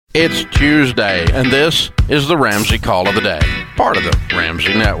It's Tuesday, and this is the Ramsey Call of the Day, part of the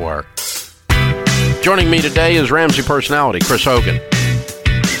Ramsey Network. Joining me today is Ramsey personality Chris Hogan.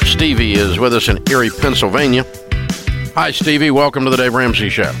 Stevie is with us in Erie, Pennsylvania. Hi, Stevie. Welcome to the Dave Ramsey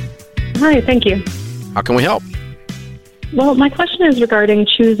Show. Hi, thank you. How can we help? Well, my question is regarding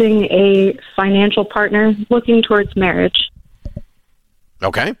choosing a financial partner looking towards marriage.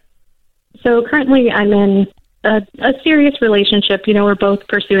 Okay. So currently I'm in a serious relationship. You know, we're both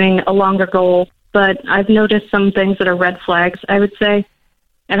pursuing a longer goal, but I've noticed some things that are red flags, I would say.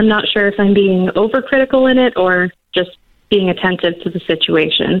 And I'm not sure if I'm being overcritical in it or just being attentive to the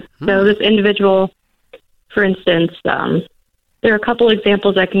situation. So this individual, for instance, there are a couple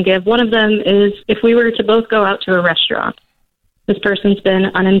examples I can give. One of them is if we were to both go out to a restaurant. This person's been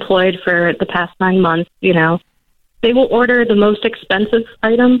unemployed for the past 9 months, you know. They will order the most expensive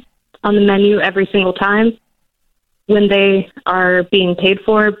item on the menu every single time when they are being paid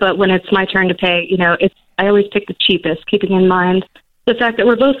for, but when it's my turn to pay, you know, I always pick the cheapest, keeping in mind the fact that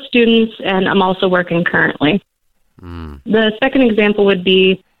we're both students and I'm also working currently. The second example would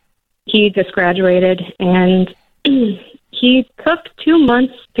be he just graduated and he took 2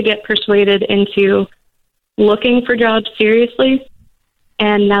 months to get persuaded into looking for jobs seriously.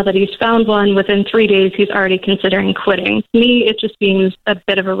 And now that he's found one, within 3 days, he's already considering quitting. To me, it just seems a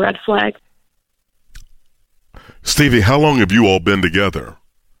bit of a red flag. Stevie, how long have you all been together?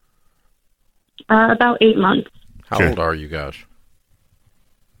 About 8 months. How old are you guys?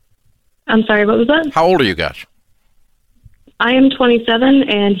 I'm sorry, what was that? How old are you guys? I am 27,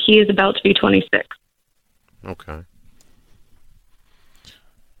 and he is about to be 26. Okay.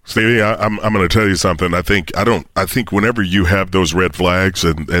 Stevie, I'm going to tell you something. I think whenever you have those red flags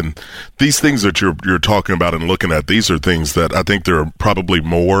and these things that you're talking about and looking at, these are things that I think there are probably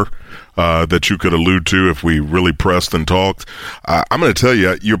more that you could allude to if we really pressed and talked. I'm going to tell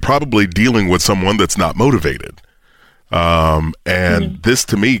you, you're probably dealing with someone that's not motivated. This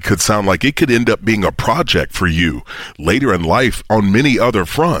to me could sound like it could end up being a project for you later in life on many other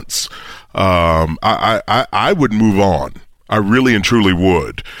fronts. I would move on. I really and truly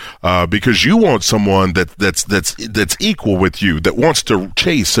would, because you want someone that's equal with you, that wants to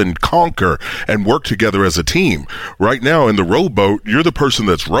chase and conquer and work together as a team. Right now in the rowboat, you're the person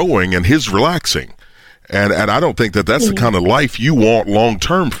that's rowing and he's relaxing, and I don't think that's the kind of life you want long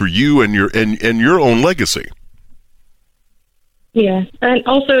term for you and your own legacy. Yeah, and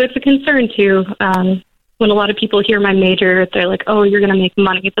also it's a concern too. When a lot of people hear my major, they're like, "Oh, you're going to make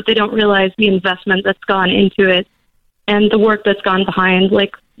money," but they don't realize the investment that's gone into it. And the work that's gone behind,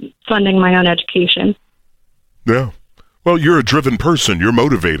 like funding my own education. Yeah. Well, you're a driven person. You're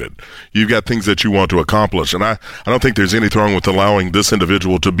motivated. You've got things that you want to accomplish. And I don't think there's anything wrong with allowing this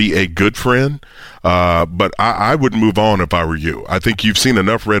individual to be a good friend. But I would move on if I were you. I think you've seen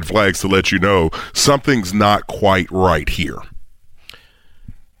enough red flags to let you know something's not quite right here.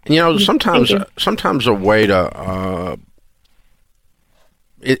 You know, sometimes a way to...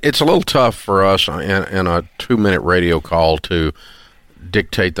 It's a little tough for us in a 2-minute radio call to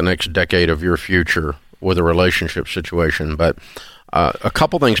dictate the next decade of your future with a relationship situation. But a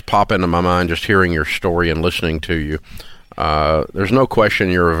couple things pop into my mind just hearing your story and listening to you. There's no question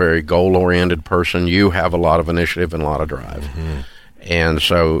you're a very goal-oriented person. You have a lot of initiative and a lot of drive. Mm-hmm. And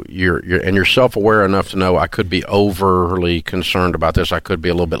so you're self-aware enough to know I could be overly concerned about this. I could be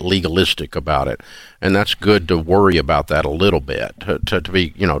a little bit legalistic about it, and that's good to worry about that a little bit. To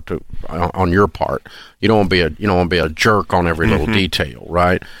be, on your part, you don't want to be a jerk on every little detail,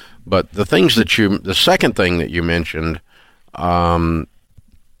 right? But the second thing that you mentioned,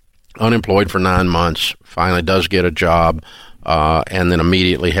 unemployed for 9 months, finally does get a job. And then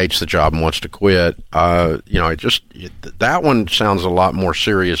immediately hates the job and wants to quit. That one sounds a lot more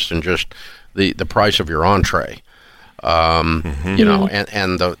serious than just the price of your entree. And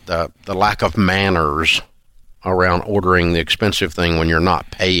the lack of manners around ordering the expensive thing when you're not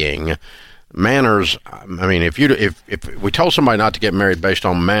paying. Manners. I mean, if we told somebody not to get married based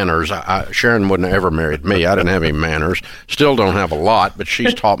on manners, Sharon wouldn't have ever married me. I didn't have any manners. Still don't have a lot, but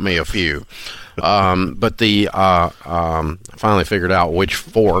she's taught me a few. But finally figured out which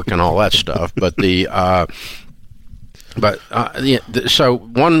fork and all that stuff. But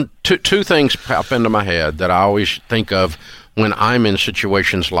two things pop into my head that I always think of when I'm in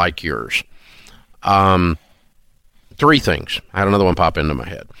situations like yours. 3 things. I had another one pop into my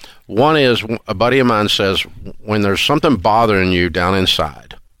head. One is a buddy of mine says when there's something bothering you down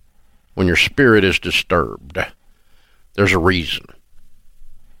inside, when your spirit is disturbed, there's a reason.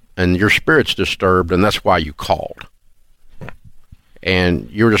 And your spirit's disturbed, and that's why you called. and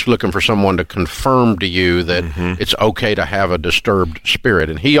you're just looking for someone to confirm to you that it's okay to have a disturbed spirit.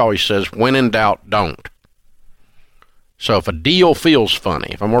 And he always says, when in doubt, don't. So if a deal feels funny,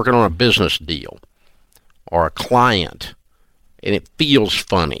 if I'm working on a business deal or a client and it feels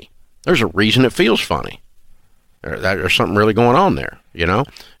funny, there's a reason it feels funny. There's something really going on there, you know,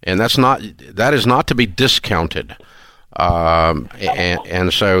 and that is not to be discounted.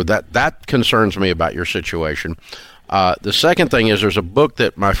 And so that concerns me about your situation. The second thing is there's a book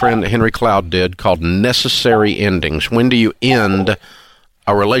that my friend Henry Cloud did called Necessary Endings. When do you end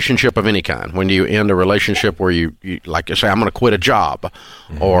a relationship of any kind? When do you end a relationship where you like you say, I'm going to quit a job,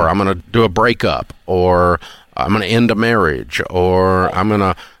 or I'm going to do a breakup, or I'm going to end a marriage, or I'm going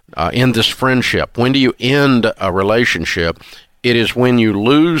to end this friendship? When do you end a relationship? It is when you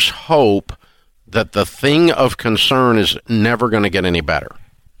lose hope that the thing of concern is never going to get any better.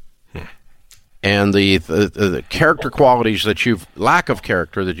 And the character qualities that lack of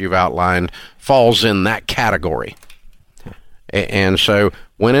character that you've outlined falls in that category. And so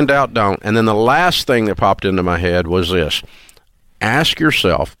when in doubt, don't. And then the last thing that popped into my head was this. Ask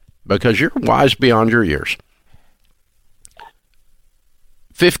yourself, because you're wise beyond your years,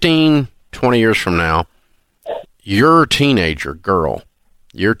 15, 20 years from now, your teenager girl,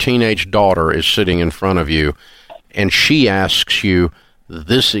 your teenage daughter is sitting in front of you, and she asks you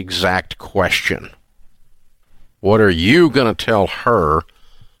this exact question. What are you going to tell her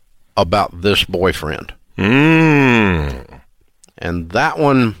about this boyfriend? And that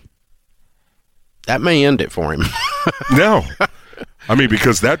one, that may end it for him. No. I mean,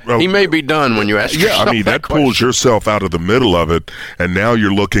 because that... he may be done when you ask yourself I mean, that pulls yourself out of the middle of it, and now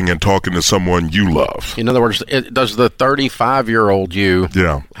you're looking and talking to someone you love. In other words, does the 35-year-old you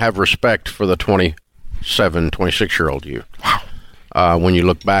have respect for the 27, 26-year-old you? Wow. When you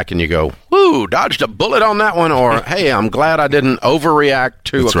look back and you go, whoo, dodged a bullet on that one, or, hey, I'm glad I didn't overreact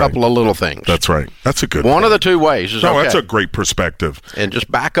to couple of little things. That's right. That's a good one. Of the two ways is okay. That's a great perspective. And just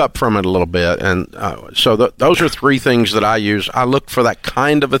back up from it a little bit. And so those are three things that I use. I look for that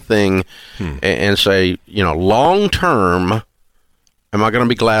kind of a thing and say, you know, long term, am I going to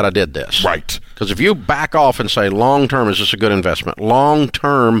be glad I did this? Right. Because if you back off and say, long term, is this a good investment? Long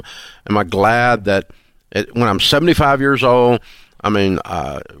term, am I glad that when I'm 75 years old, I mean,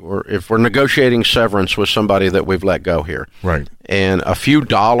 if we're negotiating severance with somebody that we've let go here, right, and a few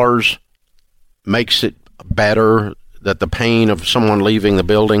dollars makes it better that the pain of someone leaving the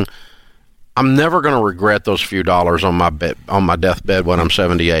building, I'm never going to regret those few dollars on my deathbed when I'm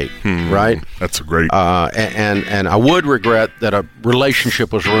 78, right? That's a great... and I would regret that a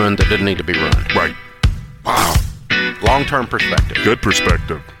relationship was ruined that didn't need to be ruined. Right. Wow. Long-term perspective. Good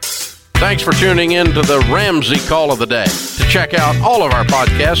perspective. Thanks for tuning in to the Ramsey Call of the Day. To check out all of our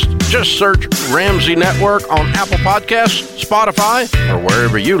podcasts, just search Ramsey Network on Apple Podcasts, Spotify, or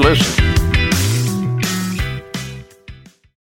wherever you listen.